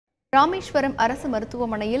ராமேஸ்வரம் அரசு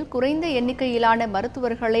மருத்துவமனையில் குறைந்த எண்ணிக்கையிலான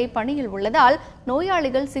மருத்துவர்களே பணியில் உள்ளதால்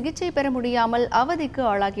நோயாளிகள் சிகிச்சை பெற முடியாமல் அவதிக்கு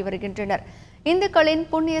ஆளாகி வருகின்றனர். இந்துக்களின்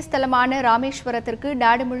புண்ணிய ஸ்தலமான ராமேஸ்வரத்திற்கு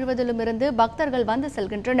நாடு முழுவதிலும் இருந்து பக்தர்கள் வந்து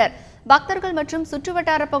செல்கின்றனர். பக்தர்கள் மற்றும்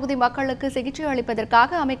சுற்றுவட்டார பகுதி மக்களுக்கு சிகிச்சை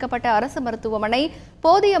அளிப்பதற்காக அமைக்கப்பட்ட அரசு மருத்துவமனை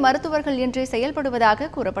போதிய மருத்துவர்கள் இன்றி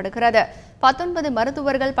செயல்படுவதாக கூறப்படுகிறது. 19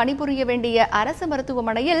 மருத்துவர்கள் பணிபுரிய வேண்டிய அரசு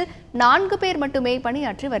மருத்துவமனையில் 4 பேர் மட்டுமே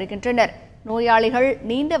பணியாற்றி வருகின்றனர். நோயாளிகள்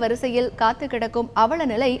நீண்ட வரிசையில் காத்து கிடக்கும் அவல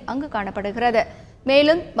நிலை அங்கு காணப்படுகிறது.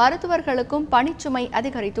 மேலும் மருத்துவர்களுக்கும் பணிச்சுமை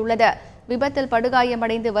அதிகரித்துள்ளது. விபத்தில்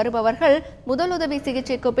படுகாயமடைந்து வருபவர்கள் முதலுதவி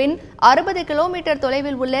சிகிச்சைக்கு பின் 60 கிலோமீட்டர்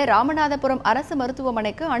தொலைவில் உள்ள ராமநாதபுரம் அரசு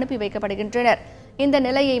மருத்துவமனைக்கு அனுப்பி வைக்கப்படுகின்றனர். இந்த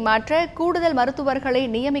நிலையை மாற்ற கூடுதல் மருத்துவர்களை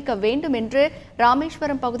நியமிக்க வேண்டும் என்று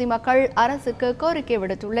ராமேஸ்வரம் பகுதி மக்கள் அரசுக்கு கோரிக்கை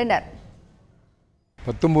விடுத்துள்ளனர்.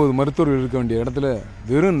 19 மருத்துவர்கள் இருக்க வேண்டிய இடத்துல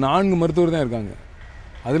வெறும் 4 மருத்துவர் தான் இருக்காங்க.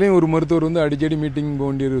 அதுலேயும் ஒரு மருத்துவர் அடிக்கடி மீட்டிங் போக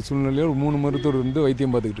வேண்டிய சூழ்நிலையில் 3 மருத்துவர்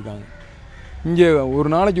வைத்தியம் பார்த்துக்கிட்டு இருக்காங்க. இங்கே ஒரு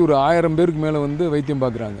நாளைக்கு ஒரு 1000 பேருக்கு மேலே வைத்தியம்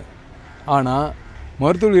பார்க்குறாங்க. ஆனால்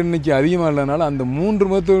மருத்துவர்கள் எண்ணிக்கை அதிகமாக இல்லைனால அந்த 3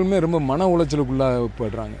 மருத்துவர்களுமே ரொம்ப மன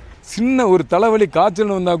உளைச்சலுக்குள்ளாகப்படுறாங்க. சின்ன ஒரு தலைவலி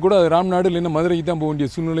காய்ச்சல் வந்தால் கூட அது ராம்நாடு இல்லைன்னா மதுரைக்கு தான் போக வேண்டிய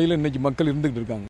சூழ்நிலையில் இன்றைக்கி மக்கள் இருந்துகிட்டு இருக்காங்க.